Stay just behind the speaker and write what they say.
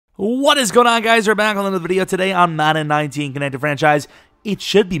What is going on, guys? We're back on another video today on Madden 19 Connected Franchise. It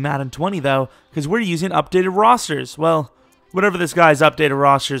should be Madden 20, though, because we're using updated rosters. Well, whatever this guy's updated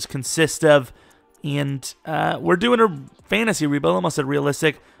rosters consist of. And we're doing a fantasy rebuild, almost a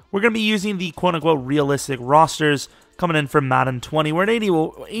realistic. We're going to be using the quote-unquote realistic rosters coming in from Madden 20. We're at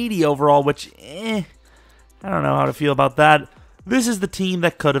 80 overall, which, I don't know how to feel about that. This is the team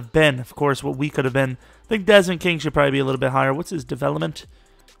that could have been. Of course, what we could have been. I think Desmond King should probably be a little bit higher. What's his development?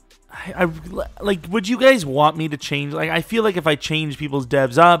 Like, would you guys want me to change? Like, I feel like if I change people's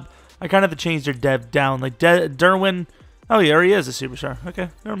devs up, I kind of have to change their dev down. Like, Derwin, oh, yeah, he is a superstar. Okay,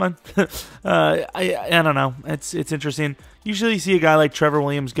 never mind. I don't know. It's interesting. Usually you see a guy like Trevor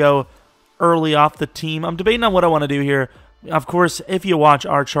Williams go early off the team. I'm debating on what I want to do here. Of course, if you watch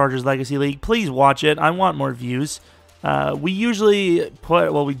our Chargers Legacy League, please watch it. I want more views. We usually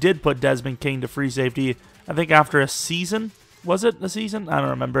put, well, we did put Desmond King to free safety, I think after a season. Was it a season? I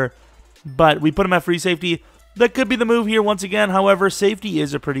don't remember. But we put him at free safety. That could be the move here once again. However, safety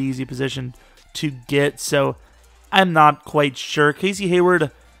is a pretty easy position to get, so I'm not quite sure. Casey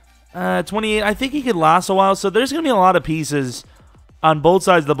Hayward, 28. I think he could last a while, so there's going to be a lot of pieces on both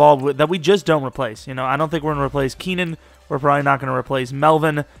sides of the ball that we just don't replace. You know, I don't think we're going to replace Keenan. We're probably not going to replace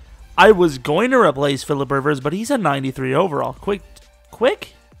Melvin. I was going to replace Phillip Rivers, but he's a 93 overall.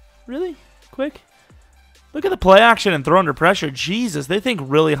 Quick? Really? Quick? Look at the play action and throw under pressure. Jesus, they think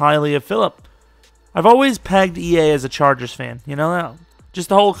really highly of Phillip. I've always pegged EA as a Chargers fan. You know that? Just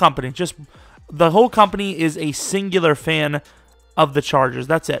the whole company. Just the whole company is a singular fan of the Chargers.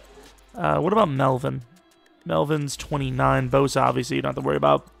 That's it. What about Melvin? Melvin's 29. Bosa, obviously, you don't have to worry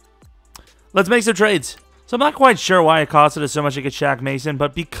about. Let's make some trades. So I'm not quite sure why it costed us so much to get Shaq Mason,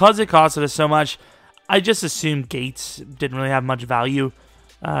 but because it costed us so much, I just assumed Gates didn't really have much value.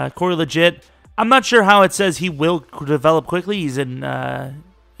 Corey Legit, I'm not sure how it says he will develop quickly. He's in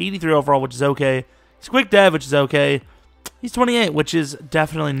 83 overall, which is okay. He's quick dev, which is okay. He's 28, which is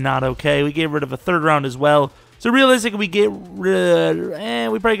definitely not okay. We gave rid of a third round as well. So realistically, we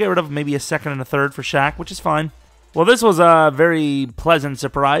probably get rid of maybe a second and a third for Shaq, which is fine. Well, this was a very pleasant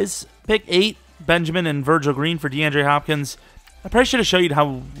surprise. Pick 8, Benjamin and Virgil Green for DeAndre Hopkins. I probably should have showed you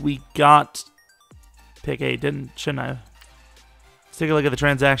how we got pick 8, shouldn't I? Let's take a look at the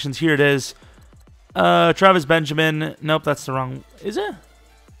transactions. Here it is. Travis Benjamin. Nope, that's the wrong. Is it?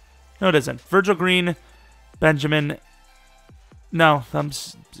 No, it isn't. Virgil Green, Benjamin. No,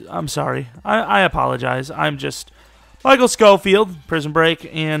 I'm sorry. I apologize. I'm just Michael Schofield, Prison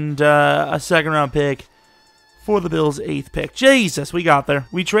Break, and a second-round pick for the Bills' 8th pick. Jesus, we got there.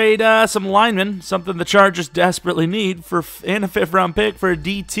 We trade some linemen, something the Chargers desperately need, and a 5th-round pick for a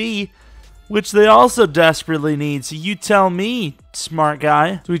DT, which they also desperately need. So you tell me, smart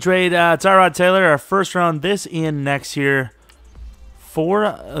guy. So we trade Tyrod Taylor, our 1st round this and next year,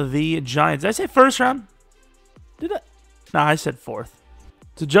 for the Giants. Did I say 1st round? Did I? No, I said 4th.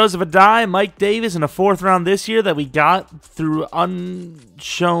 So Joseph Adai, Mike Davis, and a 4th round this year that we got through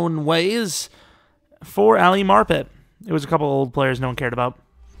unshown ways for Ali Marpet. It was a couple old players no one cared about.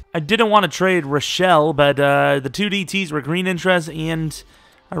 I didn't want to trade Rochelle, but the 2 DTs were green interest, and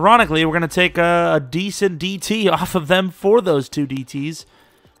ironically, we're going to take a decent DT off of them for those 2 DTs.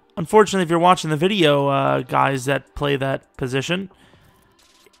 Unfortunately, if you're watching the video, guys that play that position,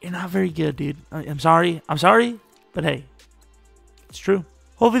 you're not very good, dude. I'm sorry, but hey, it's true.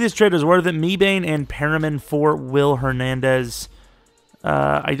 Hopefully this trade is worth it. Mebane and Perriman for Will Hernandez.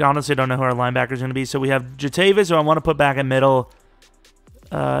 I honestly don't know who our linebacker is going to be. So we have Jatavis, who I want to put back in middle.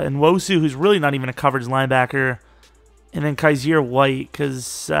 And Wosu, who's really not even a coverage linebacker. And then Kaiser White,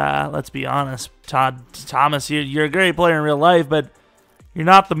 because let's be honest, Thomas, you're a great player in real life, but you're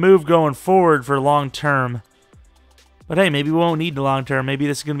not the move going forward for long term. But hey, maybe we won't need the long term. Maybe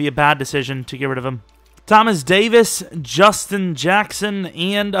this is going to be a bad decision to get rid of him. Thomas Davis, Justin Jackson,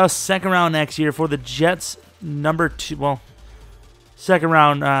 and a 2nd round next year for the Jets. Number 2, well, 2nd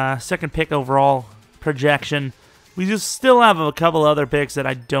round, 2nd pick overall projection. We just still have a couple other picks that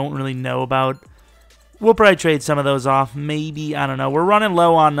I don't really know about. We'll probably trade some of those off. Maybe, I don't know. We're running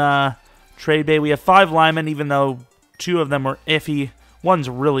low on trade bait. We have 5 linemen, even though 2 of them were iffy. One's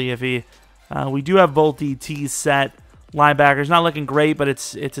really iffy. We do have both DTs set. Linebackers, not looking great, but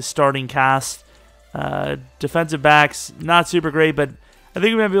it's a starting cast. Defensive backs, not super great, but I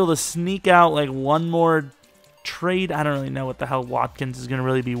think we might be able to sneak out like one more trade. I don't really know what the hell Watkins is going to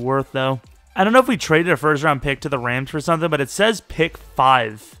really be worth, though. I don't know if we traded a 1st round pick to the Rams for something, but it says pick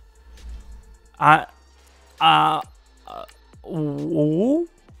 5. Yeah, the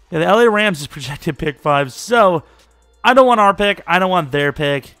LA Rams is projected pick 5, so I don't want our pick. I don't want their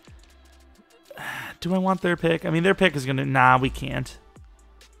pick. Do I want their pick? I mean, their pick is going to... Nah, we can't.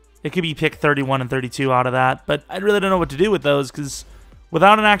 It could be pick 31 and 32 out of that, but I really don't know what to do with those because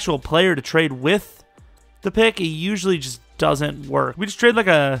without an actual player to trade with the pick, it usually just doesn't work. We just trade like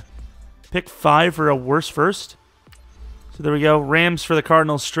a pick 5 for a worse first. So there we go. Rams for the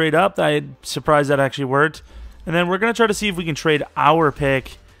Cardinals straight up. I'm surprised that actually worked. And then we're going to try to see if we can trade our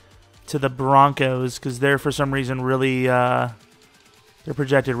pick to the Broncos because they're for some reason really, they're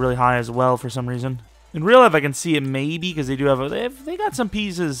projected really high as well for some reason. In real life, I can see it maybe because they do have they got some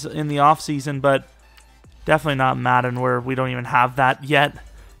pieces in the offseason, but definitely not Madden where we don't even have that yet.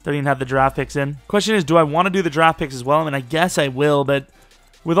 Don't even have the draft picks in. Question is, do I want to do the draft picks as well? I mean, I guess I will, but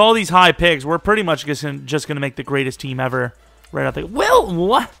with all these high picks, we're pretty much just going to make the greatest team ever right out there. Will,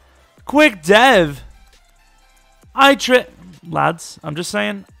 what? Quick dev. Lads, I'm just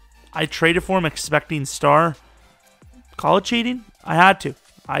saying, I traded for him expecting star. Call it cheating? I had to.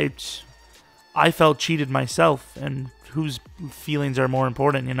 I felt cheated myself, and whose feelings are more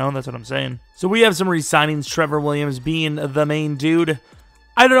important, you know? That's what I'm saying. So we have some re-signings, Trevor Williams being the main dude.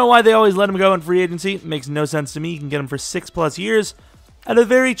 I don't know why they always let him go in free agency. It makes no sense to me. You can get him for 6+ years at a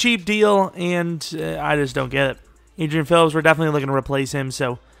very cheap deal, and I just don't get it. Adrian Phillips, we're definitely looking to replace him,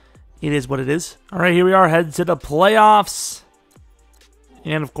 so it is what it is. All right, here we are, headed to the playoffs.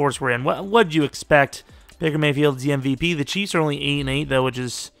 And, of course, we're in. What did you expect? Baker Mayfield's the MVP. The Chiefs are only 8-8, though, which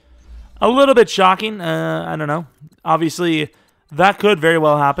is a little bit shocking. I don't know. Obviously, that could very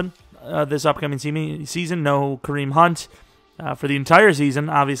well happen this upcoming season. No Kareem Hunt for the entire season.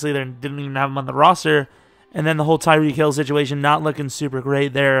 Obviously, they didn't even have him on the roster. And then the whole Tyreek Hill situation not looking super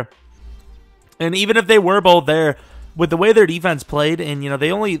great there. And even if they were both there, with the way their defense played, and, you know,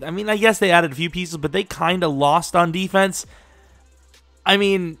 they only, I mean, I guess they added a few pieces, but they kind of lost on defense. I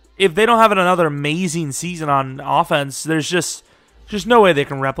mean, if they don't have another amazing season on offense, there's just no way they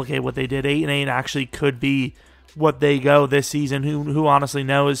can replicate what they did. 8-8 actually could be what they go this season. Who honestly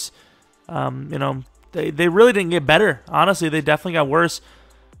knows? You know, they really didn't get better. Honestly, they definitely got worse.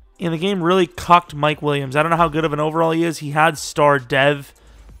 And the game really cucked Mike Williams. I don't know how good of an overall he is. He had star dev.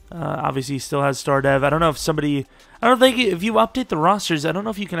 Obviously, he still has star dev. I don't know if somebody... I don't think if you update the rosters, I don't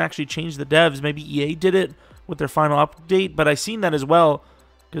know if you can actually change the devs. Maybe EA did it with their final update, but I seen that as well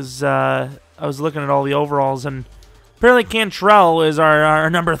because I was looking at all the overalls, and apparently Cantrell is our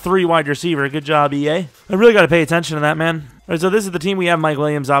number 3 wide receiver. Good job, EA. I really got to pay attention to that, man. All right, so this is the team. We have Mike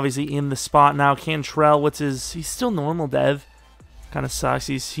Williams, obviously, in the spot now. Cantrell, he's still normal dev. Kind of sucks.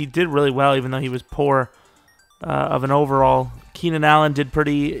 He did really well, even though he was poor of an overall. Keenan Allen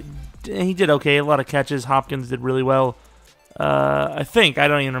he did okay. A lot of catches. Hopkins did really well. I think. I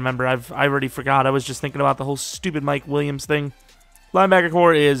don't even remember. I already forgot. I was just thinking about the whole stupid Mike Williams thing. Linebacker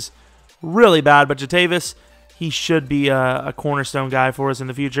core is really bad, but Jatavis, he should be a cornerstone guy for us in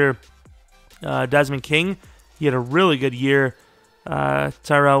the future. Desmond King, he had a really good year.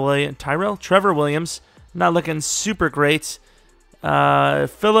 Trevor Williams, not looking super great.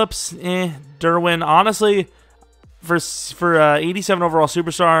 Phillips, Derwin, honestly, for 87 overall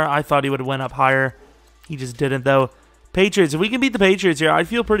superstar, I thought he would have went up higher. He just didn't, though. Patriots, if we can beat the Patriots here, I'd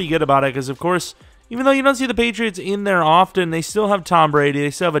feel pretty good about it because, of course, even though you don't see the Patriots in there often, they still have Tom Brady. They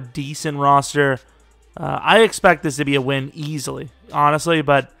still have a decent roster. I expect this to be a win easily, honestly,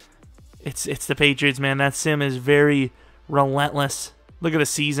 but it's the Patriots, man. That sim is very relentless. Look at the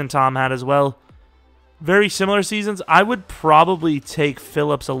season Tom had as well. Very similar seasons. I would probably take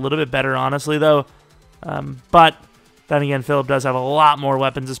Phillips a little bit better, honestly, though. But then again, Phillips does have a lot more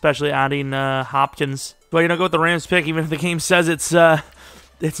weapons, especially adding Hopkins. But you know, go with the Rams pick, even if the game says it's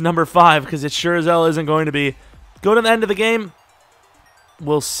number 5, because it sure as hell isn't going to be. Go to the end of the game.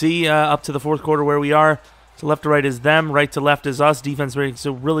 We'll see up to the 4th quarter where we are. So left to right is them, right to left is us. Defense makes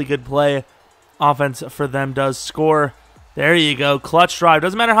a really good play. Offense for them does score. There you go. Clutch drive.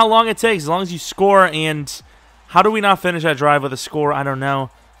 Doesn't matter how long it takes, as long as you score. And how do we not finish that drive with a score? I don't know.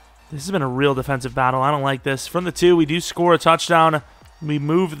 This has been a real defensive battle. I don't like this. From the 2, we do score a touchdown. We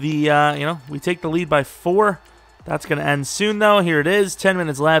move the, we take the lead by 4. That's going to end soon, though. Here it is. 10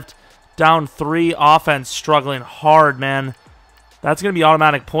 minutes left. Down 3. Offense struggling hard, man. That's going to be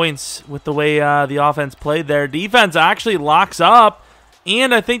automatic points with the way the offense played there. Defense actually locks up.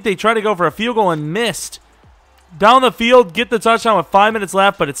 And I think they tried to go for a field goal and missed. Down the field, get the touchdown with 5 minutes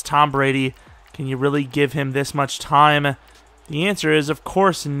left, but it's Tom Brady. Can you really give him this much time? The answer is, of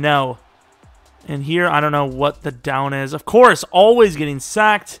course, no. And here, I don't know what the down is. Of course, always getting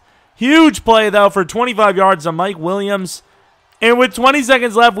sacked. Huge play, though, for 25 yards on Mike Williams. And with 20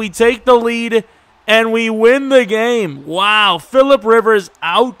 seconds left, we take the lead, and we win the game. Wow, Phillip Rivers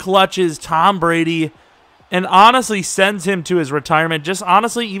out-clutches Tom Brady and honestly sends him to his retirement. Just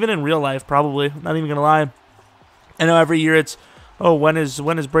honestly, even in real life, probably. Not even going to lie. I know every year it's, oh, when is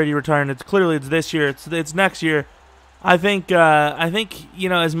Brady retiring? It's clearly it's this year. It's next year. I think you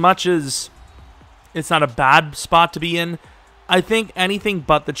know, as much as it's not a bad spot to be in, I think anything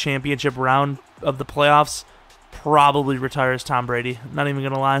but the championship round of the playoffs probably retires Tom Brady. Not even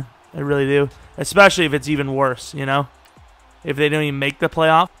gonna lie, I really do. Especially if it's even worse, you know, if they don't even make the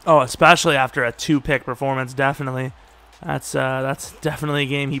playoff. Oh, especially after a 2-pick performance, definitely. That's definitely a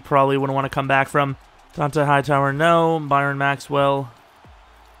game he probably wouldn't want to come back from. Dante Hightower, no. Byron Maxwell,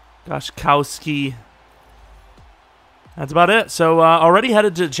 Goshkowski. That's about it. So already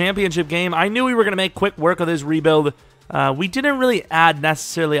headed to the championship game. I knew we were going to make quick work of this rebuild. We didn't really add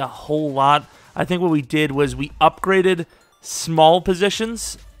necessarily a whole lot. I think what we did was we upgraded small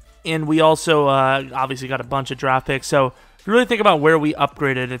positions, and we also obviously got a bunch of draft picks. So if you really think about where we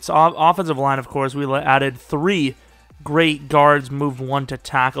upgraded, it's offensive line, of course. We added 3 great guards, moved 1 to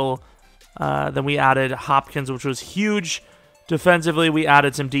tackle. Then we added Hopkins, which was huge. Defensively, we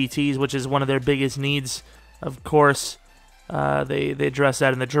added some DTs, which is one of their biggest needs. Of course, they addressed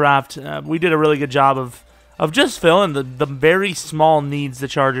that in the draft. We did a really good job of just filling the very small needs the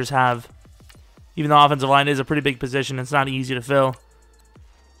Chargers have. Even though offensive line is a pretty big position, it's not easy to fill.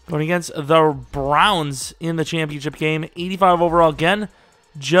 Going against the Browns in the championship game, 85 overall again,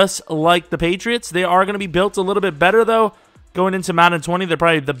 just like the Patriots. They are going to be built a little bit better, though. Going into Madden 20, they're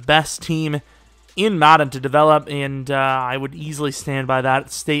probably the best team in Madden to develop, and I would easily stand by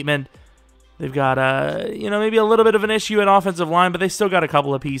that statement. They've got, you know, maybe a little bit of an issue at offensive line, but they still got a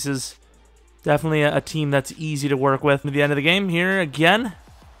couple of pieces. Definitely a team that's easy to work with. At the end of the game here again.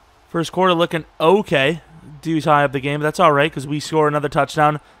 First quarter looking okay. Do tie up the game, but that's all right because we score another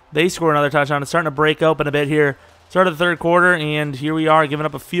touchdown. They score another touchdown. It's starting to break open a bit here. Start of the third quarter, and here we are giving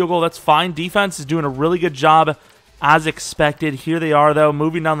up a field goal. That's fine. Defense is doing a really good job as expected. Here they are, though,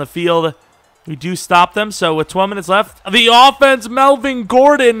 moving down the field. We do stop them, so with 12 minutes left, the offense, Melvin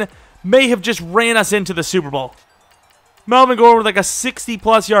Gordon, may have just ran us into the Super Bowl. Melvin Gordon with like a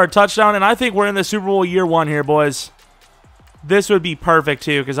 60-plus yard touchdown, and I think we're in the Super Bowl year 1 here, boys. This would be perfect,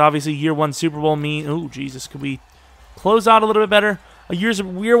 too, because obviously year 1 Super Bowl mean... Oh, Jesus, could we close out a little bit better? A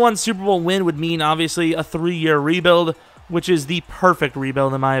year 1 Super Bowl win would mean, obviously, a 3-year rebuild, which is the perfect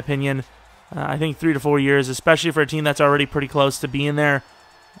rebuild, in my opinion. I think 3 to 4 years, especially for a team that's already pretty close to being there.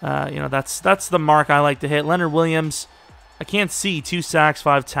 You know, that's the mark I like to hit. Leonard Williams, I can't see 2 sacks,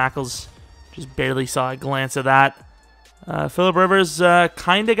 5 tackles. Just barely saw a glance of that. Phillip Rivers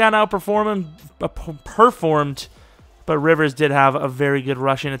kind of got performed, but Rivers did have a very good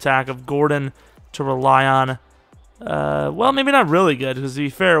rushing attack of Gordon to rely on. Well, maybe not really good, because to be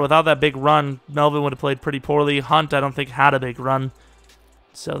fair, without that big run, Melvin would have played pretty poorly. Hunt, I don't think, had a big run.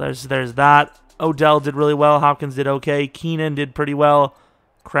 So there's that. Odell did really well. Hopkins did okay. Keenan did pretty well.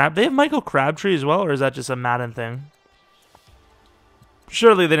 They have Michael Crabtree as well, or is that just a Madden thing?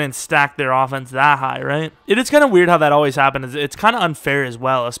 Surely they didn't stack their offense that high, right? It is kind of weird how that always happens. It's kind of unfair as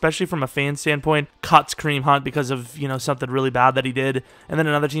well, especially from a fan standpoint. Cuts Kareem Hunt because of, you know, something really bad that he did. And then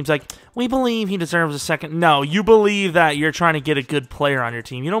another team's like, we believe he deserves a second. No, you believe that you're trying to get a good player on your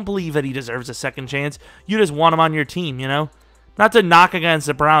team. You don't believe that he deserves a second chance. You just want him on your team, you know? Not to knock against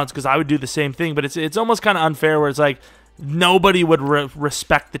the Browns, because I would do the same thing, but it's almost kind of unfair where it's like nobody would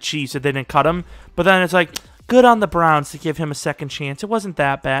respect the Chiefs if they didn't cut him. But then it's like, good on the Browns to give him a second chance. It wasn't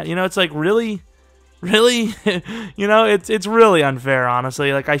that bad. You know, it's like, really? Really? You know, it's really unfair,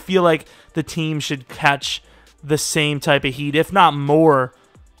 honestly. Like, I feel like the team should catch the same type of heat, if not more,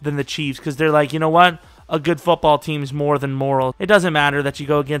 than the Chiefs, because they're like, you know what? A good football team is more than moral. It doesn't matter that you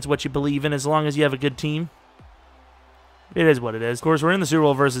go against what you believe in as long as you have a good team. It is what it is. Of course, we're in the Super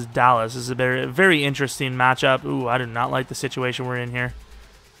Bowl versus Dallas. This is a very, very interesting matchup. Ooh, I do not like the situation we're in here.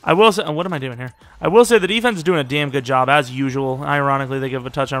 I will say, what am I doing here? I will say the defense is doing a damn good job, as usual. Ironically, they give a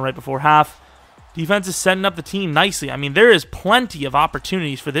touchdown right before half. Defense is setting up the team nicely. I mean, there is plenty of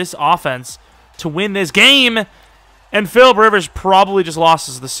opportunities for this offense to win this game, and Phillip Rivers probably just lost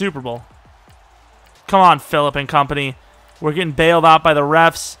us the Super Bowl. Come on, Phillip and company. We're getting bailed out by the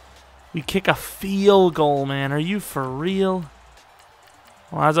refs. We kick a field goal, man. Are you for real?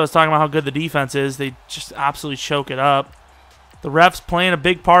 Well, as I was talking about how good the defense is, they just absolutely choke it up. The refs playing a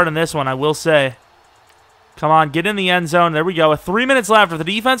big part in this one, I will say. Come on, get in the end zone. There we go. With 3 minutes left, if the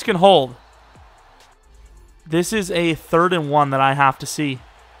defense can hold. This is a 3rd and 1 that I have to see.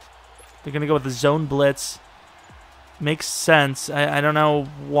 They're going to go with the zone blitz. Makes sense. I don't know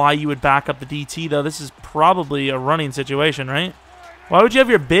why you would back up the DT, though. This is probably a running situation, right? Why would you have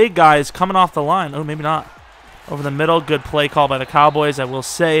your big guys coming off the line? Oh, maybe not. Over the middle. Good play call by the Cowboys, I will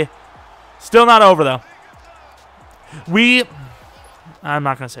say. Still not over, though. I'm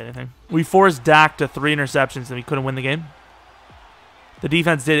not going to say anything. We forced Dak to 3 interceptions and we couldn't win the game. The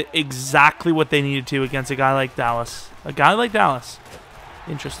defense did exactly what they needed to against a guy like Dallas. A guy like Dallas.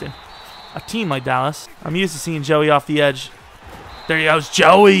 Interesting. A team like Dallas. I'm used to seeing Joey off the edge. There he goes,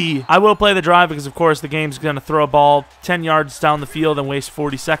 Joey! I will play the drive because, of course, the game's going to throw a ball 10 yards down the field and waste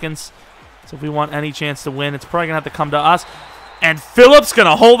 40 seconds. So if we want any chance to win, it's probably going to have to come to us. And Phillips going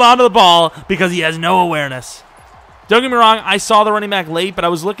to hold on to the ball because he has no awareness. Don't get me wrong, I saw the running back late, but I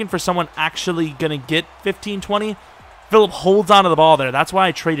was looking for someone actually going to get 15-20. Phillip holds on to the ball there. That's why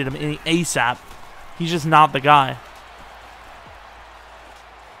I traded him ASAP. He's just not the guy.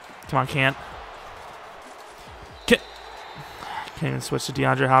 Come on, can't even switch to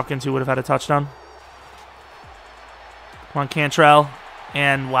DeAndre Hopkins, who would have had a touchdown. Come on, Cantrell.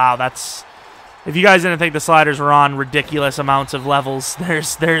 And wow, that's... If you guys didn't think the sliders were on ridiculous amounts of levels,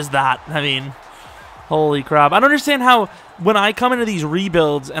 there's that. I mean, holy crap. I don't understand how when I come into these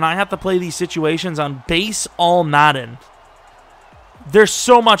rebuilds and I have to play these situations on base all Madden, they're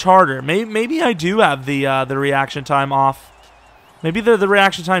so much harder. Maybe I do have the reaction time off. Maybe the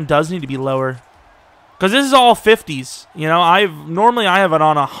reaction time does need to be lower. Because this is all 50s. You know, normally I have it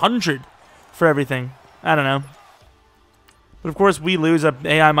on 100 for everything. I don't know. But of course we lose.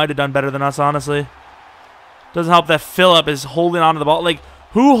 AI might have done better than us, honestly. Doesn't help that Phillip is holding onto the ball. Like,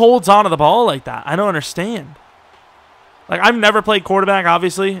 who holds onto the ball like that? I don't understand. Like, I've never played quarterback,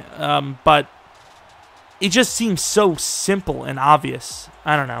 obviously. But it just seems so simple and obvious.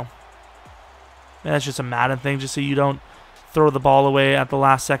 I don't know. Maybe that's just a Madden thing, just so you don't throw the ball away at the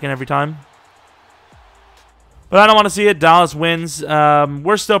last second every time. But I don't want to see it. Dallas wins.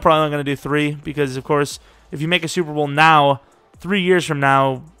 We're still probably going to do 3 because, of course, if you make a Super Bowl now, 3 years from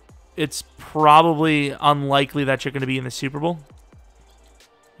now, it's probably unlikely that you're going to be in the Super Bowl.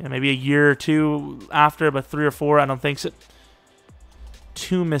 Yeah, maybe a year or 2 after, but 3 or 4, I don't think so.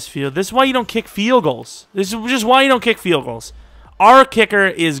 2 missed field. This is why you don't kick field goals. This is just why you don't kick field goals. Our kicker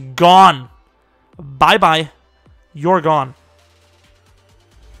is gone. Bye-bye. You're gone.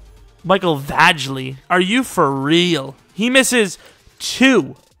 Michael Vadgley. Are you for real? He misses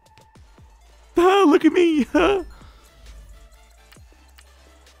 2. Look at me.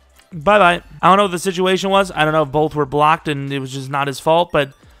 Bye-bye. I don't know what the situation was. I don't know if both were blocked and it was just not his fault,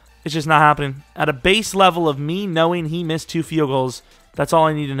 but it's just not happening. At a base level of me knowing he missed 2 field goals, that's all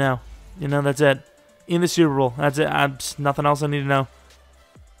I need to know. You know, that's it. In the Super Bowl. That's it. Nothing else I need to know.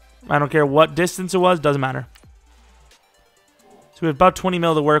 I don't care what distance it was. Doesn't matter. So we have about 20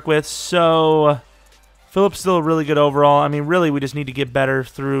 mil to work with. So Phillip's still really good overall. I mean, really, we just need to get better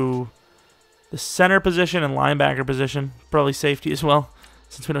through the center position and linebacker position. Probably safety as well,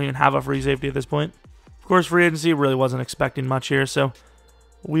 since we don't even have a free safety at this point. Of course, free agency really wasn't expecting much here, so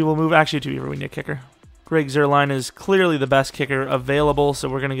we will move. Actually, we need a kicker. Greg Zuerlein is clearly the best kicker available, so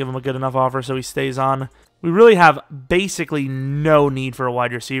we're going to give him a good enough offer so he stays on. We really have basically no need for a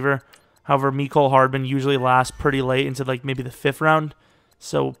wide receiver. However, Mecole Hardman usually lasts pretty late into like maybe the 5th round.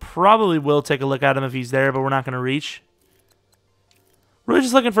 So probably will take a look at him if he's there, but we're not going to reach. Really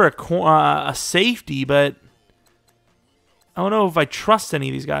just looking for a safety, but I don't know if I trust any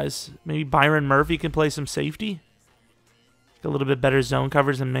of these guys. Maybe Byron Murphy can play some safety. A little bit better zone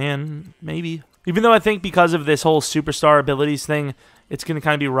coverage than man, maybe. Even though I think because of this whole superstar abilities thing, it's going to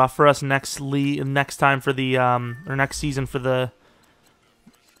kind of be rough for us next time for the or next season for the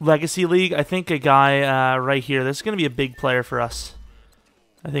Legacy League. I think a guy right here, this is going to be a big player for us.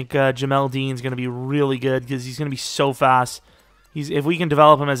 I think Jamel Dean's going to be really good because he's going to be so fast. If we can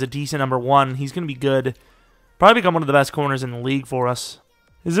develop him as a decent number 1, he's going to be good. Probably become one of the best corners in the league for us.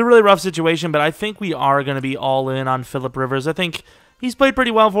 This is a really rough situation, but I think we are going to be all in on Phillip Rivers. I think he's played pretty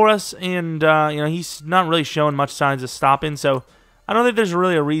well for us, and you know, he's not really showing much signs of stopping, so I don't think there's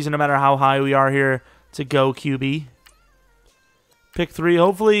really a reason, no matter how high we are here, to go QB. Pick 3,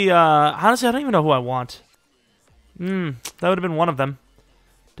 hopefully, honestly, I don't even know who I want. That would have been one of them.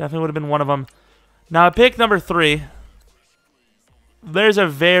 Definitely would have been one of them. Now, at pick number 3, there's a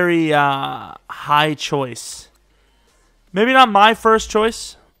very high choice. Maybe not my first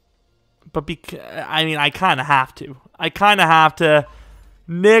choice, but I mean, I kind of have to. I kind of have to.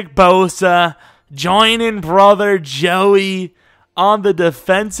 Nick Bosa joining brother Joey on the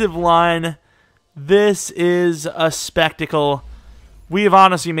defensive line. This is a spectacle. We have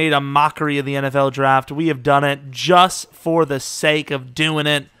honestly made a mockery of the NFL draft. We have done it just for the sake of doing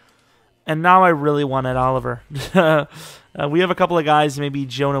it. And now I really want Ed Oliver. We have a couple of guys, maybe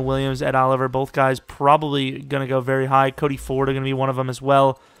Jonah Williams, Ed Oliver. Both guys probably going to go very high. Cody Ford are going to be one of them as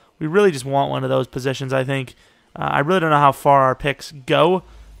well. We really just want one of those positions, I think. I really don't know how far our picks go.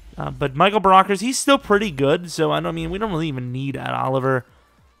 But Michael Brockers, he's still pretty good. So, I mean, we don't really even need Ed Oliver.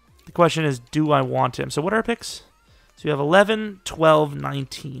 The question is, do I want him? So, what are our picks? So we have 11, 12,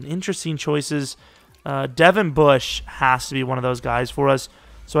 19. Interesting choices. Devin Bush has to be one of those guys for us.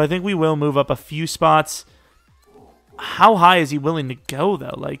 So I think we will move up a few spots. How high is he willing to go,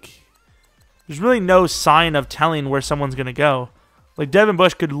 though? Like, there's really no sign of telling where someone's going to go. Like, Devin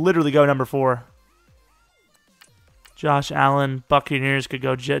Bush could literally go number 4. Josh Allen, Buccaneers could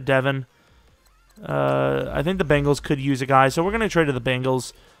go Devin. I think the Bengals could use a guy, so we're going to trade to the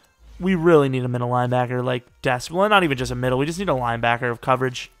Bengals. We really need a middle linebacker, like, well, not even just a middle. We just need a linebacker of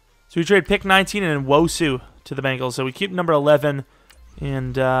coverage. So we trade pick 19 and Wosu to the Bengals. So we keep number 11.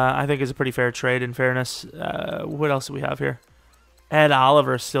 And I think it's a pretty fair trade, in fairness. What else do we have here? Ed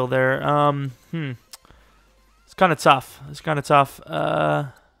Oliver is still there. It's kind of tough.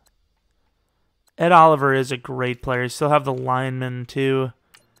 Ed Oliver is a great player. You still have the lineman, too.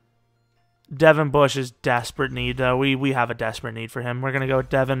 Devin Bush is desperate need, though. We have a desperate need for him. We're going to go with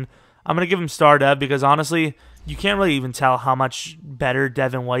Devin. I'm going to give him star Dev because, honestly, you can't really even tell how much better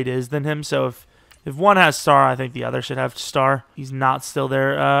Devin White is than him. So if one has star, I think the other should have star. He's not still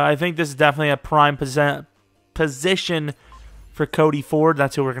there. I think this is definitely a prime position for Cody Ford.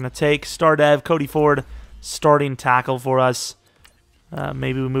 That's who we're going to take. Star Dev, Cody Ford, starting tackle for us.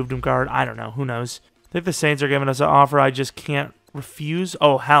 Maybe we moved him guard. I don't know. Who knows? I think the Saints are giving us an offer I just can't refuse.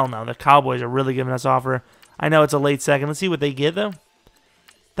 Oh, hell no. The Cowboys are really giving us an offer. I know it's a late second. Let's see what they get, though.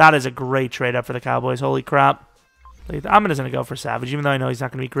 That is a great trade up for the Cowboys. Holy crap. I'm just going to go for Savage, even though I know he's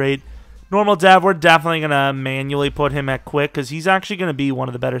not going to be great. Normal Dev, we're definitely going to manually put him at quick because he's actually going to be one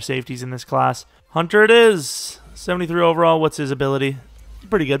of the better safeties in this class. Hunter it is. 73 overall. What's his ability?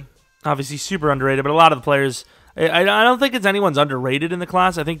 Pretty good. Obviously super underrated, but a lot of the players, I don't think it's anyone's underrated in the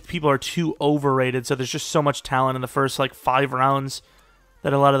class. I think people are too overrated, so there's just so much talent in the first, like, 5 rounds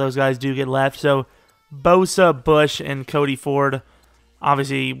that a lot of those guys do get left. So Bosa, Bush, and Cody Ford,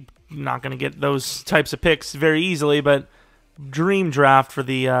 obviously not going to get those types of picks very easily, but dream draft for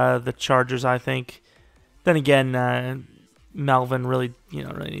the Chargers, I think. Then again, Melvin really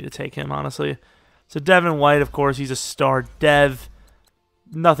need to take him, honestly. So Devin White, of course, he's a star Dev.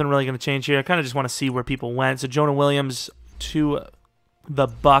 Nothing really going to change here. I kind of just want to see where people went. So Jonah Williams to the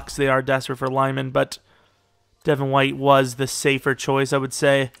Bucks. They are desperate for linemen, but Devin White was the safer choice, I would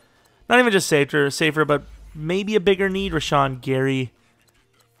say. Not even just safer, but maybe a bigger need. Rashawn Gary.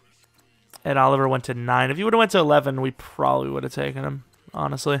 Ed Oliver went to 9. If he would have went to 11, we probably would have taken him,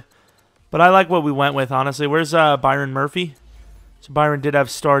 honestly. But I like what we went with, honestly. Where's Byron Murphy? So Byron did have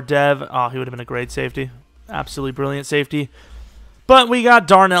star Dev. Oh, he would have been a great safety. Absolutely brilliant safety. But we got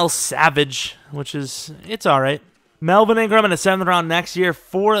Darnell Savage, which is, it's all right. Melvin Ingram in the 7th round next year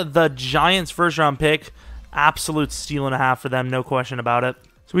for the Giants' first-round pick. Absolute steal and a half for them, no question about it.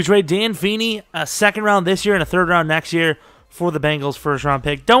 So we trade Dan Feeney, a 2nd round this year and a 3rd round next year for the Bengals' first-round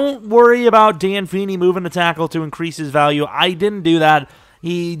pick. Don't worry about Dan Feeney moving the tackle to increase his value. I didn't do that.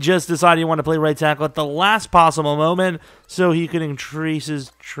 He just decided he wanted to play right tackle at the last possible moment so he could increase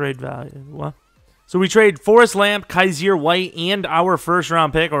his trade value. What? So we trade Forrest Lamp, Kaiser White, and our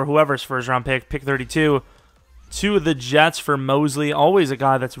first-round pick, or whoever's first-round pick, pick 32, to the Jets for Mosley. Always a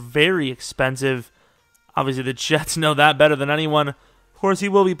guy that's very expensive. Obviously, the Jets know that better than anyone. Of course, he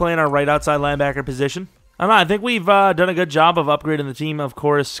will be playing our right outside linebacker position. I think we've done a good job of upgrading the team. Of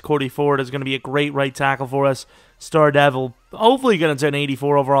course, Cody Ford is going to be a great right tackle for us. Star Devil, hopefully going to turn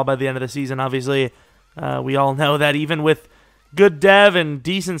 84 overall by the end of the season. Obviously, we all know that even with good dev and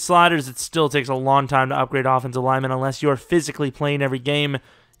decent sliders, it still takes a long time to upgrade offensive linemen unless you're physically playing every game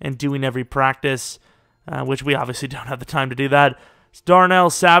and doing every practice, which we obviously don't have the time to do that.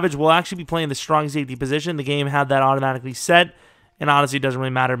 Darnell Savage will actually be playing the strong safety position. The game had that automatically set, and honestly, it doesn't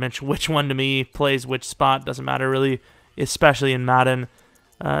really matter which one to me plays which spot. Doesn't matter really, especially in Madden.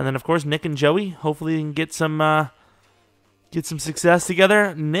 And then, of course, Nick and Joey. Hopefully, they can get some success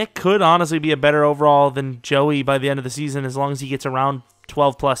together. Nick could honestly be a better overall than Joey by the end of the season as long as he gets around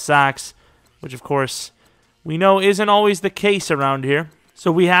 12-plus sacks, which, of course, we know isn't always the case around here.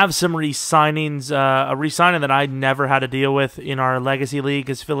 So we have some re-signings, a re-signing that I never had to deal with in our Legacy League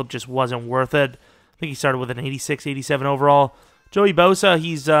because Phillip just wasn't worth it. I think he started with an 86, 87 overall. Joey Bosa,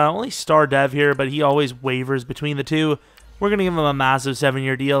 he's only star dev here, but he always wavers between the two. We're going to give him a massive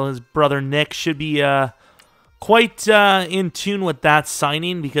 7-year deal. His brother Nick should be quite in tune with that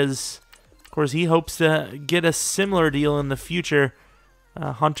signing because, of course, he hopes to get a similar deal in the future.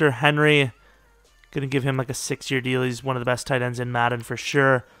 Hunter Henry, going to give him like a 6-year deal. He's one of the best tight ends in Madden for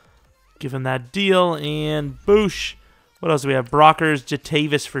sure. Give him that deal. And boosh. What else do we have? Brockers,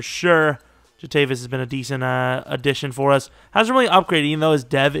 Jatavis for sure. Jatavis has been a decent addition for us. Hasn't really upgraded, even though his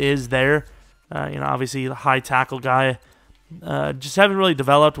dev is there. Obviously, the high tackle guy. Just haven't really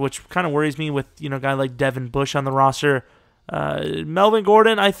developed, which kind of worries me with, a guy like Devin Bush on the roster. Melvin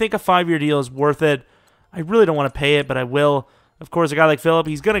Gordon, I think a 5-year deal is worth it. I really don't want to pay it, but I will. Of course, a guy like Phillip,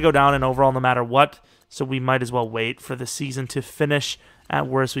 he's going to go down in overall no matter what, so we might as well wait for the season to finish. At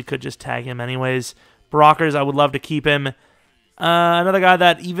worst, we could just tag him anyways. Brockers, I would love to keep him. Another guy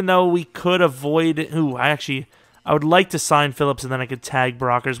that, even though we could avoid... I would like to sign Phillips and then I could tag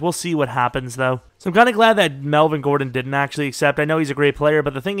Brockers. We'll see what happens, though. So I'm kind of glad that Melvin Gordon didn't actually accept. I know he's a great player,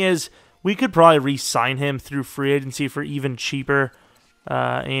 but the thing is, we could probably re-sign him through free agency for even cheaper.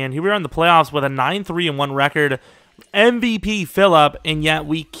 And here we are in the playoffs with a 9-3-1 record. MVP Phillip, and yet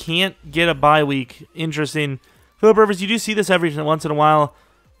we can't get a bye week. Interesting. Phillip Rivers, you do see this every once in a while,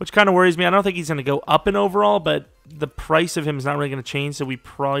 which kind of worries me. I don't think he's going to go up in overall, but the price of him is not really going to change, so we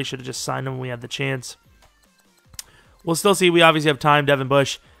probably should have just signed him when we had the chance. We'll still see. We obviously have time. Devin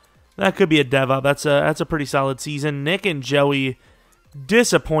Bush, that could be a dev up. That's a pretty solid season. Nick and Joey,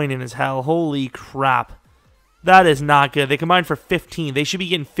 disappointing as hell. Holy crap. That is not good. They combined for 15. They should be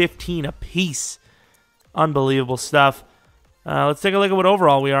getting 15 apiece. Unbelievable stuff. Let's take a look at what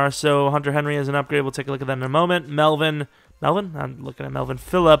overall we are. So Hunter Henry has an upgrade. We'll take a look at that in a moment. Melvin? I'm looking at Melvin.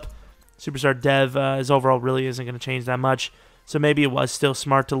 Phillip, superstar dev. His overall really isn't going to change that much. So maybe it was still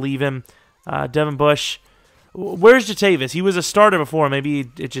smart to leave him. Devin Bush. Where's Jatavis? He was a starter before. Maybe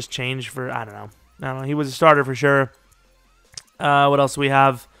it just changed for, I don't know. He was a starter for sure. What else do we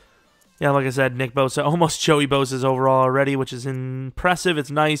have? Yeah, like I said, Nick Bosa. Almost Joey Bosa's overall already, which is impressive.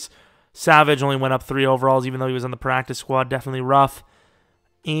 It's nice. Savage only went up 3 overalls, even though he was on the practice squad. Definitely rough.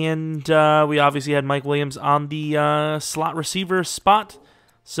 And we obviously had Mike Williams on the slot receiver spot.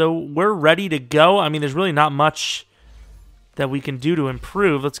 So we're ready to go. I mean, there's really not much that we can do to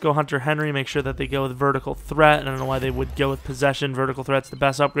improve. Let's go Hunter Henry, make sure that they go with vertical threat. I don't know why they would go with possession. Vertical threat's the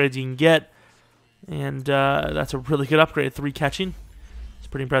best upgrades you can get. And that's a really good upgrade. 3 catching. It's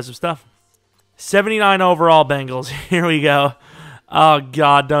pretty impressive stuff. 79 overall Bengals. Here we go. Oh,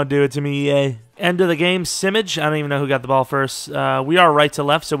 God, don't do it to me, EA. End of the game, Simage. I don't even know who got the ball first. We are right to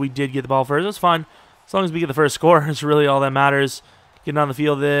left, so we did get the ball first. That's fine. As long as we get the first score, it's really all that matters. Getting on the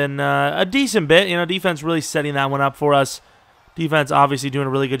field in a decent bit. Defense really setting that one up for us. Defense obviously doing a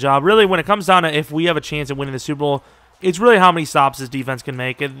really good job. Really, when it comes down to if we have a chance at winning the Super Bowl, it's really how many stops this defense can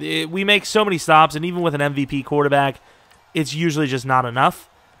make. We make so many stops, and even with an MVP quarterback, it's usually just not enough.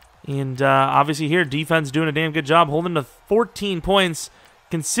 And obviously here, defense doing a damn good job, holding to 14 points,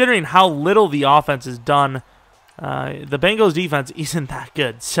 considering how little the offense has done. The Bengals' defense isn't that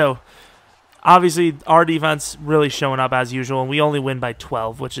good. So, obviously, our defense really showing up as usual, and we only win by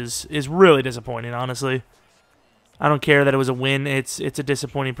 12, which is really disappointing, honestly. I don't care that it was a win. It's a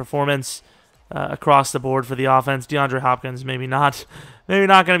disappointing performance across the board for the offense. DeAndre Hopkins, maybe not going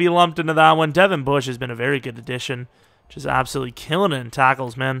to be lumped into that one. Devin Bush has been a very good addition. Just absolutely killing it in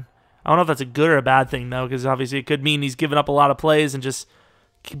tackles, man. I don't know if that's a good or a bad thing, though, because obviously it could mean he's giving up a lot of plays and just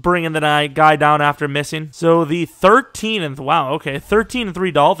bringing the guy down after missing. So the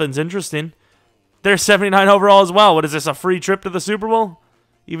 13-3 Dolphins, interesting. They're 79 overall as well. What is this, a free trip to the Super Bowl?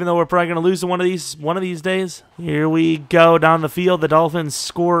 Even though we're probably going to lose to one of these days. Here we go down the field. The Dolphins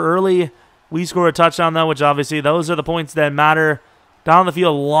score early. We score a touchdown, though, which obviously those are the points that matter. Down the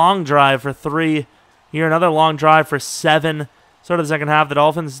field, long drive for 3. Here, another long drive for 7. Start of the second half. The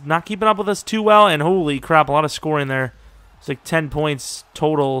Dolphins not keeping up with us too well, and holy crap, a lot of scoring there. It's like 10 points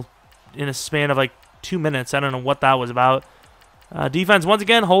total in a span of like 2 minutes. I don't know what that was about. Defense, once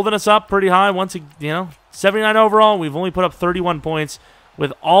again, holding us up pretty high. 79 overall. We've only put up 31 points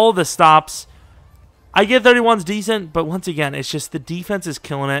with all the stops. I get 31's decent, but once again, it's just the defense is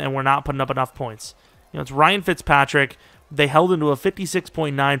killing it, and we're not putting up enough points. It's Ryan Fitzpatrick. They held into a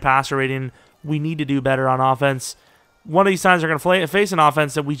 56.9 passer rating. We need to do better on offense. One of these times they're going to face an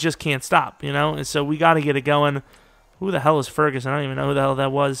offense that we just can't stop, and so we got to get it going. Who the hell is Ferguson? I don't even know who the hell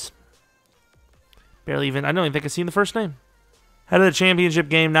that was. I don't even think I've seen the first name. Head of the championship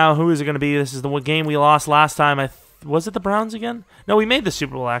game now. Who is it going to be? This is the game we lost last time. Was it the Browns again? No, we made the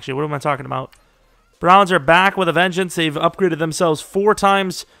Super Bowl, actually. What am I talking about? Browns are back with a vengeance. They've upgraded themselves 4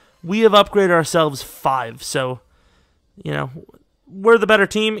 times. We have upgraded ourselves 5. So, we're the better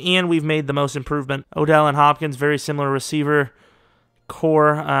team, and we've made the most improvement. Odell and Hopkins, very similar receiver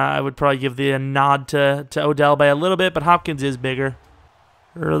core. I would probably give the nod to Odell by a little bit, but Hopkins is bigger.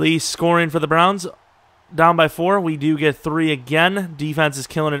 Early scoring for the Browns. Down by 4. We do get 3 again. Defense is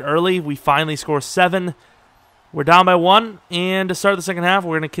killing it early. We finally score 7. We're down by 1, and to start the second half,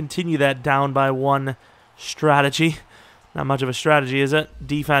 we're going to continue that down by 1 strategy. Not much of a strategy, is it?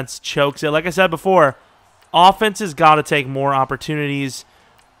 Defense chokes it. Like I said before, offense has got to take more opportunities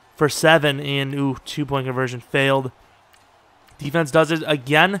for 7, and 2-point conversion failed. Defense does it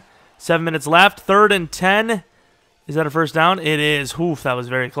again. 7 minutes left. 3rd and 10. Is that a first down? It is. Oof, that was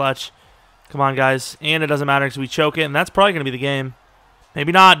very clutch. Come on, guys. And it doesn't matter because we choke it, and that's probably going to be the game.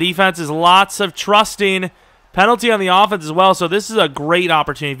 Maybe not. Defense is lots of trusting. Penalty on the offense as well, so this is a great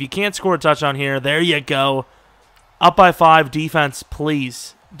opportunity. If you can't score a touchdown here, there you go. Up by 5. Defense,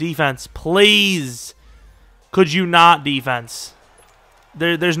 please. Defense, please. Could you not, defense?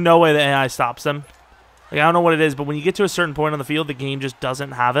 There's no way the AI stops them. Like, I don't know what it is, but when you get to a certain point on the field, the game just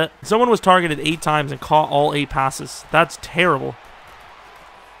doesn't have it. Someone was targeted 8 times and caught all 8 passes. That's terrible.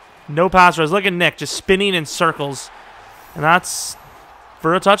 No pass rush. Look at Nick just spinning in circles. And that's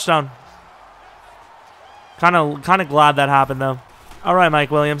for a touchdown. Kind of glad that happened, though. All right, Mike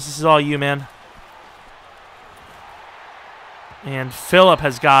Williams, this is all you, man. And Phillip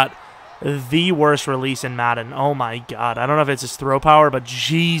has got the worst release in Madden. Oh, my God. I don't know if it's his throw power, but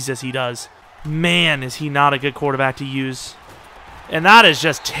Jesus, he does. Man, is he not a good quarterback to use. And that is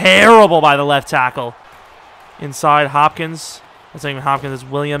just terrible by the left tackle. Inside, Hopkins. That's not even Hopkins,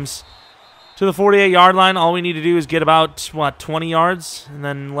 it's Williams. To the 48-yard line. All we need to do is get about, what, 20 yards? And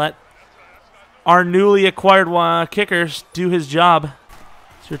then let our newly acquired kicker do his job.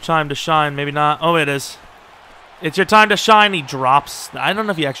 It's your time to shine. Maybe not. Oh, it is. It's your time to shine. He drops. I don't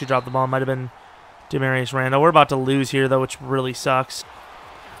know if he actually dropped the ball. It might have been Demarius Randall. We're about to lose here, though, which really sucks.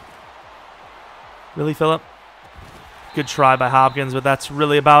 Really, Phillip? Good try by Hopkins, but that's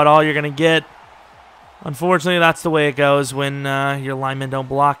really about all you're going to get. Unfortunately, that's the way it goes when your linemen don't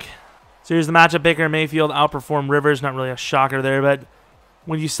block. So here's the matchup. Baker and Mayfield outperform Rivers. Not really a shocker there, but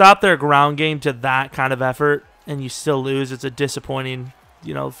when you stop their ground game to that kind of effort and you still lose, it's a disappointing,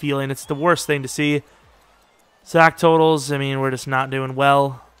 feeling. It's the worst thing to see. Sack totals, I mean, we're just not doing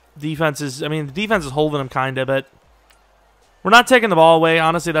well. The defense is holding them kind of, but we're not taking the ball away.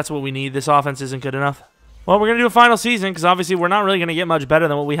 Honestly, that's what we need. This offense isn't good enough. Well, we're going to do a final season because obviously we're not really going to get much better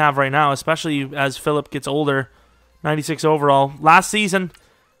than what we have right now, especially as Phillip gets older. 96 overall. Last season,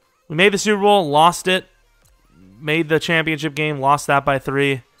 we made the Super Bowl, lost it. Made the championship game, lost that by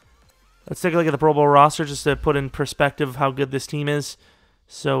 3. Let's take a look at the Pro Bowl roster just to put in perspective of how good this team is.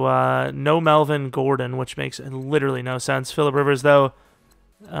 So, no Melvin Gordon, which makes literally no sense. Phillip Rivers, though,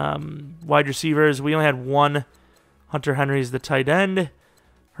 wide receivers. We only had 1. Hunter Henry's the tight end.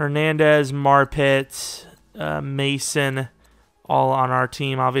 Hernandez, Marpet, Mason, all on our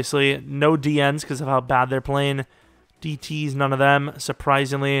team, obviously. No DNs because of how bad they're playing. DTs, none of them,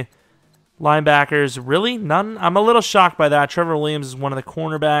 surprisingly. Linebackers, really? None? I'm a little shocked by that. Trevor Williams is one of the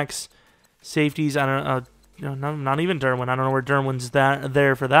cornerbacks. Safeties, I don't know. Not even Derwin. I don't know where Derwin's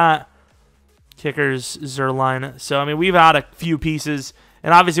there for that. Kickers, Zerline. So, I mean, we've had a few pieces.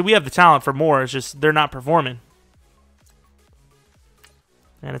 And obviously, we have the talent for more. It's just they're not performing.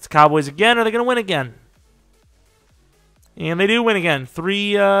 And it's Cowboys again. Are they going to win again? And they do win again.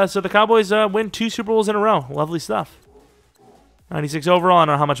 3. So the Cowboys win 2 Super Bowls in a row. Lovely stuff. 96 overall. I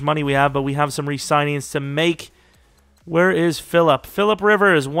don't know how much money we have, but we have some re-signings to make. Where is Phillip? Phillip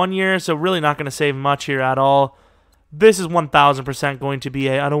Rivers, 1 year, so really not going to save much here at all. This is 1,000% going to be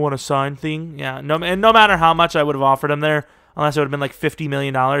a I don't want to sign thing. Yeah, and no matter how much I would have offered him there, unless it would have been like $50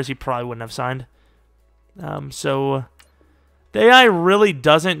 million, he probably wouldn't have signed. So the AI really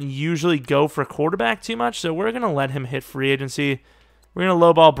doesn't usually go for quarterback too much, so we're going to let him hit free agency. We're going to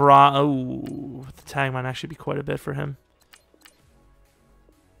lowball Bra. Oh, the tag might actually be quite a bit for him.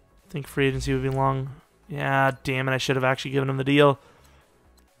 I think free agency would be long. Yeah, damn it. I should have actually given him the deal.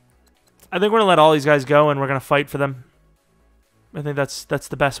 I think we're going to let all these guys go, and we're going to fight for them. I think that's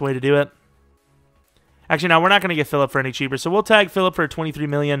the best way to do it. Actually, no, we're not going to get Phillip for any cheaper. So we'll tag Phillip for $23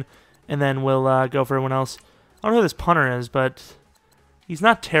 million, and then we'll go for everyone else. I don't know who this punter is, but he's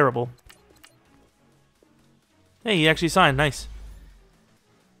not terrible. Hey, he actually signed. Nice.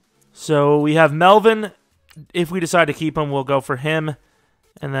 So we have Melvin. If we decide to keep him, we'll go for him.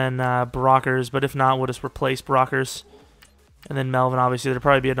 And then Brockers, but if not, we'll just replace Brockers. And then Melvin, obviously, there'll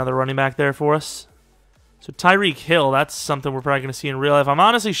probably be another running back there for us. So Tyreek Hill, that's something we're probably going to see in real life. I'm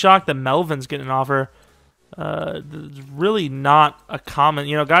honestly shocked that Melvin's getting an offer. Really not a common,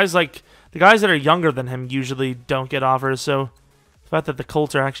 guys like the guys that are younger than him usually don't get offers. So the fact that the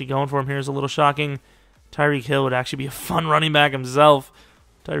Colts are actually going for him here is a little shocking. Tyreek Hill would actually be a fun running back himself.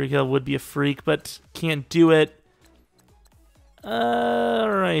 Tyreek Hill would be a freak, but can't do it.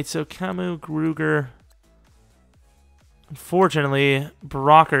 Alright, so Camu, Gruger. Unfortunately,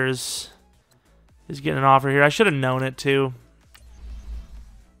 Brockers is getting an offer here. I should have known it, too.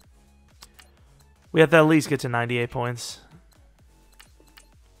 We have to at least get to 98 points.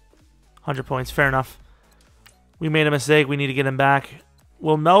 100 points, fair enough. We made a mistake. We need to get him back.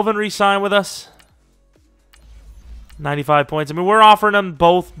 Will Melvin re-sign with us? 95 points. I mean, we're offering them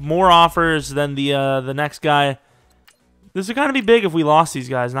both more offers than the next guy. This would kind of be big if we lost these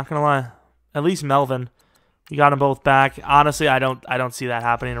guys, not going to lie. At least Melvin. We got them both back. Honestly, I don't see that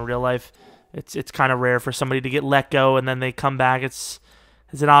happening in real life. It's kind of rare for somebody to get let go and then they come back. It's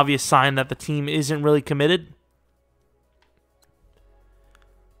an obvious sign that the team isn't really committed.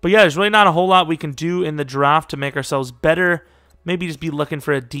 But yeah, there's really not a whole lot we can do in the draft to make ourselves better. Maybe just be looking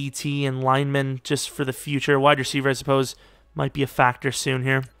for a DT and lineman just for the future. Wide receiver, I suppose, might be a factor soon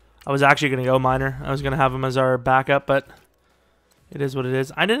here. I was actually going to go Minor. I was going to have him as our backup, but it is what it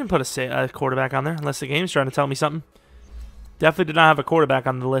is. I didn't put a quarterback on there unless the game's trying to tell me something. Definitely did not have a quarterback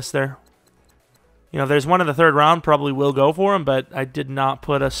on the list there. You know, there's one in the 3rd round. Probably will go for him, but I did not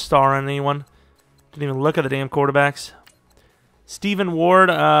put a star on anyone. Didn't even look at the damn quarterbacks. Stephen Ward,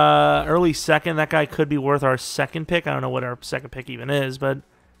 early 2nd. That guy could be worth our 2nd pick. I don't know what our 2nd pick even is, but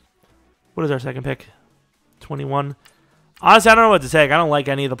what is our 2nd pick? 21. Honestly, I don't know what to take. I don't like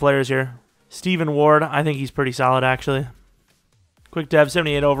any of the players here. Stephen Ward, I think he's pretty solid, actually. Quick dev,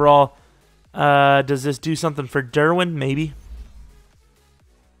 78 overall. Does this do something for Derwin? Maybe.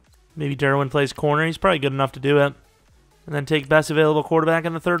 Maybe Derwin plays corner. He's probably good enough to do it. And then take best available quarterback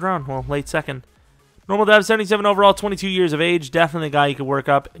in the 3rd round. Well, late 2nd. Normal dev, 77 overall, 22 years of age. Definitely a guy you could work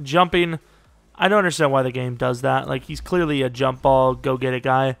up. Jumping, I don't understand why the game does that. Like, he's clearly a jump ball, go-get-it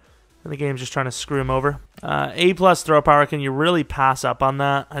guy. And the game's just trying to screw him over. A+ throw power. Can you really pass up on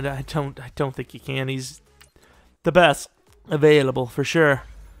that? I don't think you can. He's the best available for sure.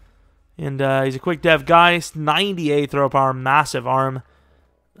 And he's a quick dev guy. 98 throw power, massive arm.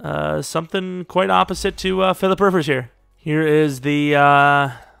 Something quite opposite to Philip Rivers here. Here is the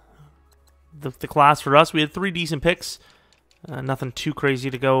class for us. We had 3 decent picks. Nothing too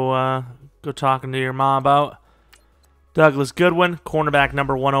crazy to go talking to your mom about. Douglas Goodwin, cornerback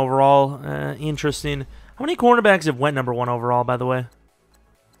number 1 overall. Interesting. How many cornerbacks have went number 1 overall, by the way?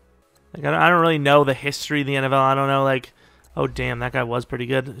 Like, I don't really know the history of the NFL. I don't know, like, oh, damn, that guy was pretty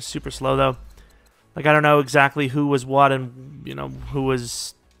good. Super slow, though. Like, I don't know exactly who was what and, you know, who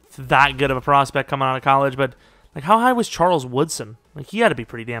was that good of a prospect coming out of college. But, like, how high was Charles Woodson? Like, he had to be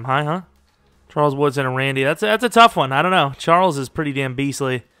pretty damn high, huh? Charles Woodson and Randy. That's a tough one. I don't know. Charles is pretty damn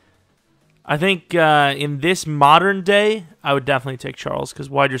beastly. I think in this modern day, I would definitely take Charles because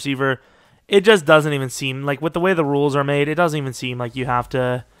wide receiver, it just doesn't even seem, like with the way the rules are made, it doesn't even seem like you have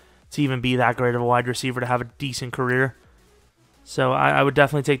to even be that great of a wide receiver to have a decent career. So I would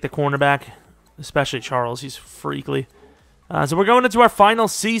definitely take the cornerback, especially Charles. He's freakly. So we're going into our final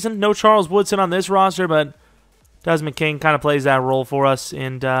season. No Charles Woodson on this roster, but Desmond King kind of plays that role for us.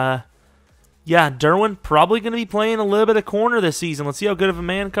 And yeah, Derwin probably going to be playing a little bit of corner this season. Let's see how good of a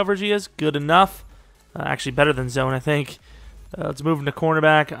man coverage he is. Good enough. Actually, better than zone, I think. Let's move him to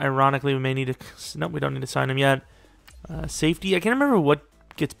cornerback. Ironically, we may need to... Nope, we don't need to sign him yet. Safety, I can't remember what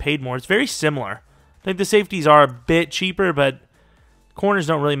gets paid more. It's very similar. I think the safeties are a bit cheaper, but corners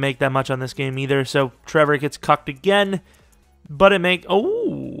don't really make that much on this game either. So Trevor gets cucked again. But it make...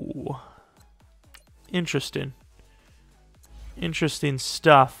 Oh! Interesting. Interesting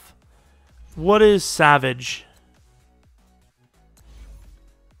stuff. What is Savage?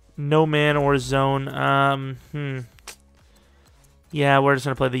 No man or zone. Yeah, we're just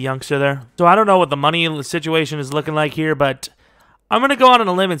going to play the youngster there. So I don't know what the money situation is looking like here, but I'm going to go out on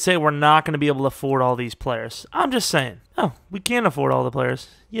a limb and say we're not going to be able to afford all these players. I'm just saying. Oh, we can't afford all the players.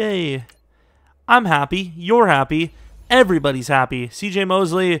 Yay. I'm happy. You're happy. Everybody's happy. CJ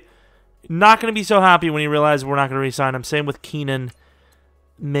Mosley, not going to be so happy when he realizes we're not going to re-sign him. Same with Keenan.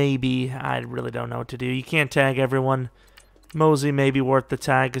 Maybe. I really don't know what to do. You can't tag everyone. Mosley may be worth the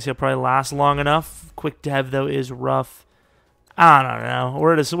tag because he'll probably last long enough. Quick dev, though, is rough. I don't know.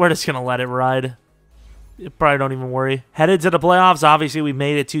 We're just going to let it ride. Probably don't even worry. Headed to the playoffs. Obviously, we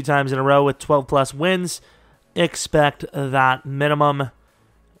made it 2 times in a row with 12-plus wins. Expect that minimum.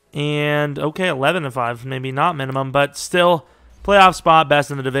 And, okay, 11-5. Maybe not minimum, but still, playoff spot, best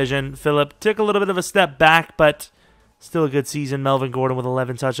in the division. Phillip took a little bit of a step back, but... still a good season. Melvin Gordon with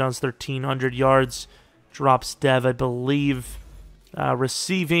 11 touchdowns, 1,300 yards. Drops dev, I believe.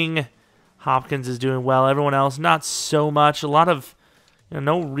 Receiving, Hopkins is doing well. Everyone else, not so much. A lot of,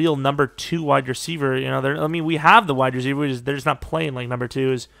 no real number 2 wide receiver. I mean, we have the wide receiver. They're just not playing like number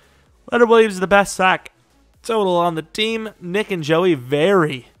 2s. Leonard Williams is the best sack total on the team. Nick and Joey,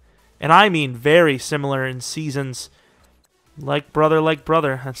 very, and I mean very similar in seasons. Like brother, like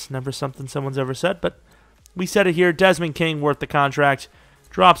brother. That's never something someone's ever said, but... we said it here. Desmond King worth the contract.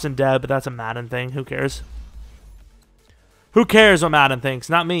 Drops in dev, but that's a Madden thing. Who cares? Who cares what Madden thinks?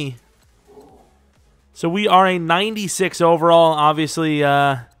 Not me. So we are a 96 overall. Obviously,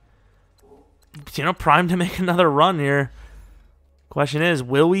 primed to make another run here. Question is,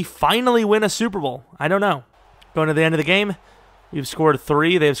 will we finally win a Super Bowl? I don't know. Going to the end of the game, we've scored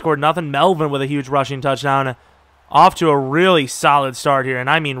 3. They've scored nothing. Melvin with a huge rushing touchdown. Off to a really solid start here, and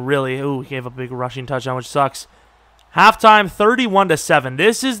I mean really. Ooh, he gave up a big rushing touchdown, which sucks. Halftime, 31-7.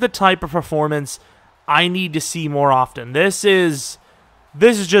 This is the type of performance I need to see more often. This is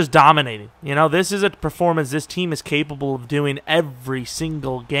just dominating. This is a performance this team is capable of doing every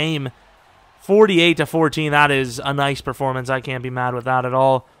single game. 48-14, that is a nice performance. I can't be mad with that at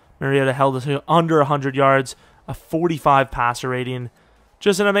all. Mariota held us to under 100 yards, a 45 passer rating.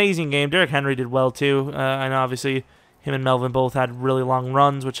 Just an amazing game. Derrick Henry did well too. I know obviously him and Melvin both had really long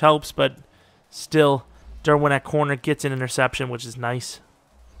runs, which helps, but still, Derwin at corner gets an interception, which is nice.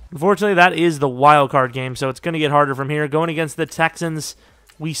 Unfortunately, that is the wild card game, so it's going to get harder from here. Going against the Texans,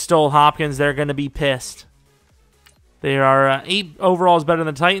 we stole Hopkins. They're going to be pissed. They are 8 overalls better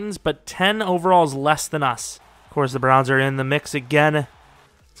than the Titans, but 10 overalls less than us. Of course, the Browns are in the mix again.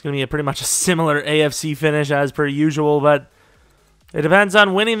 It's going to be pretty much a similar AFC finish as per usual, but it depends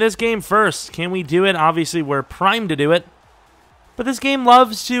on winning this game first. Can we do it? Obviously, we're primed to do it. But this game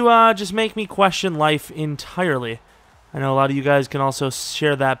loves to just make me question life entirely. I know a lot of you guys can also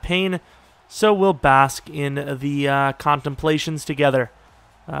share that pain, so we'll bask in the contemplations together.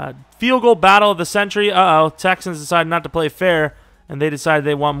 Field goal battle of the century. Texans decided not to play fair, and they decided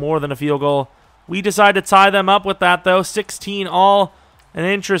they want more than a field goal. We decided to tie them up with that, though. 16 all. An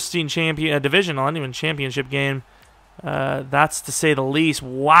interesting divisional, not even championship game. That's to say the least.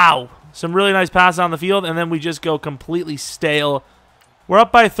 Wow. Some really nice passes on the field, and then we just go completely stale. We're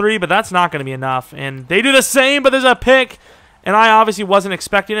up by 3, but that's not going to be enough. And they do the same, but there's a pick, and I obviously wasn't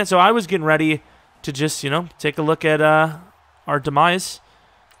expecting it, so I was getting ready to just, take a look at our demise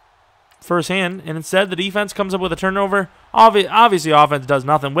firsthand, and instead the defense comes up with a turnover. Obviously, offense does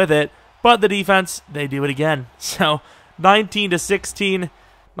nothing with it, but the defense, they do it again. So 19-16,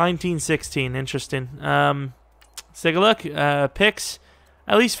 19-16. Interesting. Let's take a look. Picks.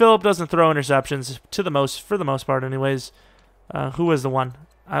 At least Phillip doesn't throw interceptions for the most part, anyways. Who was the one?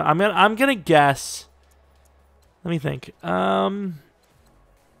 I'm gonna guess. Let me think. I'm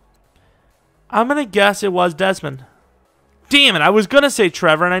gonna guess it was Desmond. Damn it! I was gonna say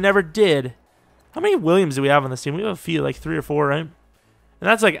Trevor, and I never did. How many Williams do we have on this team? We have a few, like 3 or 4, right? And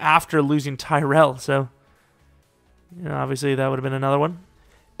that's like after losing Tyrell. So, obviously that would have been another one.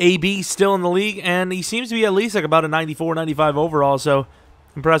 AB still in the league, and he seems to be at least like about a 94, 95 overall. So,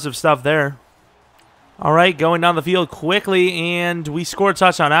 impressive stuff there. All right, going down the field quickly, and we scored a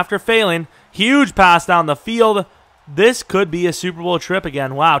touchdown after failing. Huge pass down the field. This could be a Super Bowl trip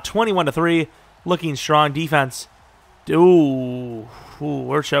again. Wow, 21-3, looking strong defense. Ooh,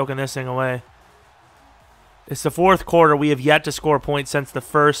 we're choking this thing away. It's the 4th quarter. We have yet to score points since the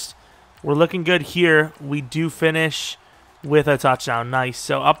 1st. We're looking good here. We do finish with a touchdown. Nice.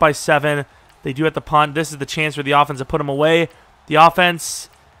 So up by 7. They do at the punt. This is the chance for the offense to put them away. The offense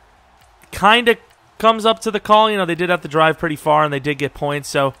kind of comes up to the call. They did have to drive pretty far, and they did get points.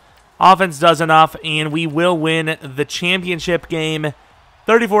 So offense does enough, and we will win the championship game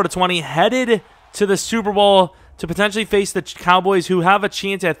 34-20, headed to the Super Bowl to potentially face the Cowboys, who have a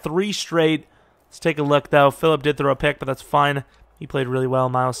chance at 3 straight. Let's take a look, though. Phillip did throw a pick, but that's fine. He played really well.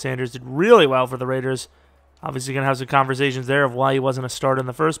 Miles Sanders did really well for the Raiders. Obviously going to have some conversations there of why he wasn't a starter in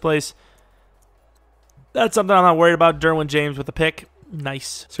the first place. That's something I'm not worried about. Derwin James with the pick.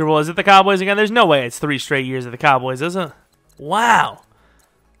 Nice. Super Bowl, is it the Cowboys again? There's no way it's 3 straight years of the Cowboys, is it? Wow.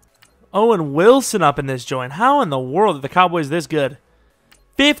 Owen Wilson up in this joint. How in the world are the Cowboys this good?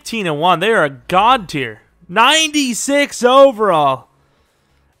 15-1. They are a god tier. 96 overall.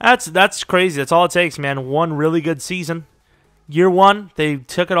 That's crazy. That's all it takes, man. One really good season. Year 1, they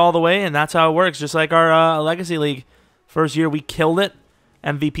took it all the way, and that's how it works. Just like our Legacy League. First year, we killed it.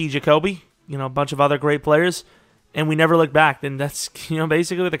 MVP Jacoby. A bunch of other great players. And we never looked back. And that's,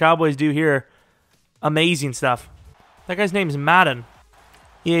 basically what the Cowboys do here. Amazing stuff. That guy's name is Madden.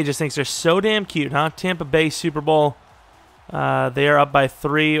 EA just thinks they're so damn cute, huh? Tampa Bay Super Bowl. They are up by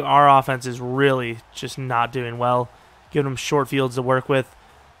 3. Our offense is really just not doing well. Giving them short fields to work with.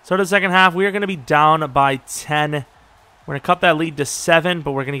 So to the second half, we are going to be down by 10. We're going to cut that lead to 7,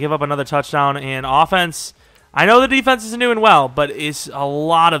 but we're going to give up another touchdown. And offense, I know the defense isn't doing well, but a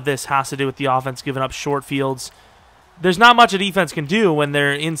lot of this has to do with the offense giving up short fields. There's not much a defense can do when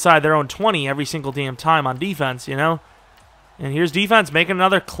they're inside their own 20 every single damn time on defense, And here's defense making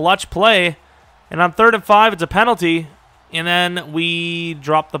another clutch play. And on 3rd and 5, it's a penalty. And then we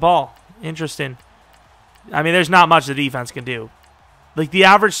drop the ball. Interesting. I mean, there's not much the defense can do. Like, the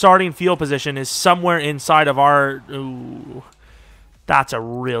average starting field position is somewhere inside of our... Ooh. That's a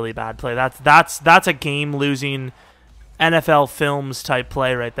really bad play. That's a game-losing NFL Films type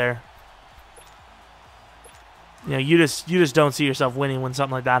play right there. You know, you just don't see yourself winning when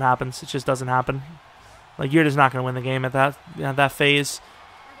something like that happens. It just doesn't happen. Like, you're just not going to win the game at that phase.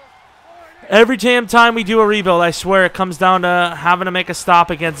 Every damn time we do a rebuild, I swear it comes down to having to make a stop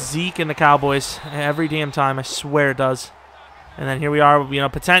against Zeke and the Cowboys. Every damn time, I swear it does. And then here we are, you know,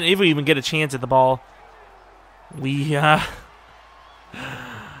 if we even get a chance at the ball, oh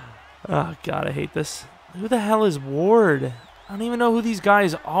God, I hate this. Who the hell is Ward? I don't even know who these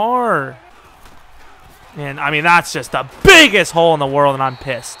guys are. And I mean, that's just the biggest hole in the world, and I'm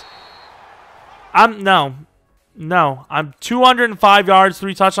pissed. No. I'm 205 yards,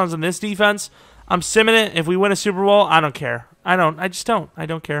 3 touchdowns in this defense. I'm simming it. If we win a Super Bowl, I don't care. I just don't. I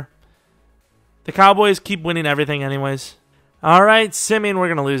don't care. The Cowboys keep winning everything anyways. All right, simming, we're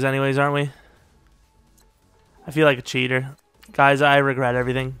going to lose anyways, aren't we? I feel like a cheater. Guys, I regret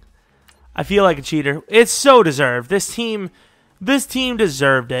everything. I feel like a cheater. It's so deserved. This team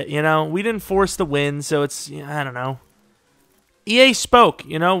deserved it, you know? We didn't force the win, so it's, I don't know. EA spoke,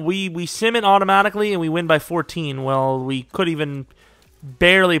 you know? We sim it automatically, and we win by 14. Well, we could even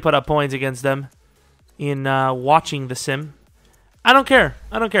barely put up points against them in watching the sim. I don't care.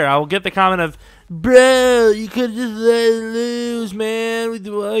 I don't care. I will get the comment of, bro, you could just let it lose, man.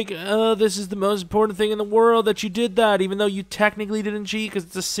 Like, this is the most important thing in the world that you did that, even though you technically didn't cheat because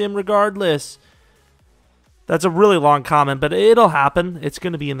it's a sim regardless. That's a really long comment, but it'll happen. It's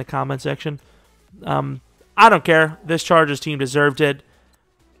going to be in the comment section. I don't care. This Chargers team deserved it.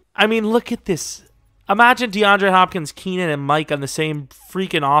 I mean, look at this. Imagine DeAndre Hopkins, Keenan, and Mike on the same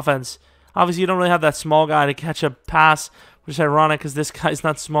freaking offense. Obviously, you don't really have that small guy to catch a pass, which is ironic because this guy's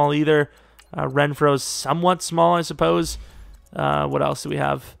not small either. Renfro's somewhat small, I suppose. What else do we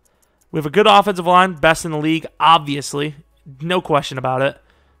have? We have a good offensive line, best in the league, obviously. No question about it.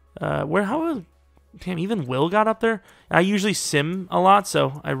 Damn, even Will got up there. I usually sim a lot,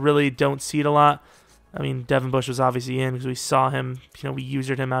 so I really don't see it a lot. I mean, Devin Bush was obviously in because we saw him. You know, we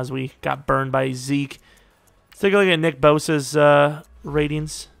usered him as we got burned by Zeke. Let's take a look at Nick Bosa's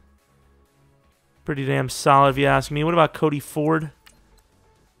ratings. Pretty damn solid, if you ask me. What about Cody Ford?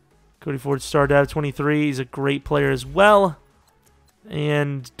 Cody Ford started out at 23. He's a great player as well.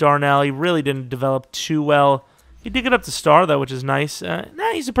 And Darnell, he really didn't develop too well. He did get up to star, though, which is nice.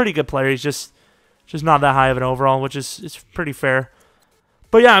 He's a pretty good player. He's just not that high of an overall, which is pretty fair.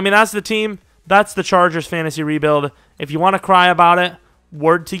 But yeah, I mean, that's the team. That's the Chargers fantasy rebuild. If you want to cry about it,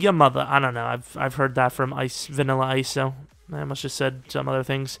 word to your mother. I don't know. I've heard that from Vanilla Ice, so I must have said some other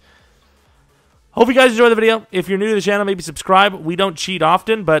things. Hope you guys enjoyed the video. If you're new to the channel, maybe subscribe. We don't cheat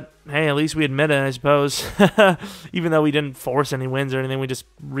often, but hey, at least we admit it, I suppose. Even though we didn't force any wins or anything, we just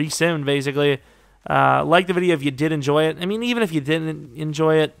re-simmed, basically. Like the video if you did enjoy it. I mean, even if you didn't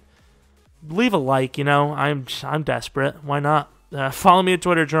enjoy it, leave a like, you know. I'm desperate. Why not? Follow me on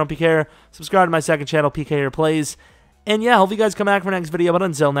Twitter, Jeromepkr. Subscribe to my second channel, PK Plays. And yeah, hope you guys come back for next video. But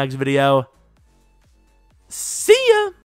until next video,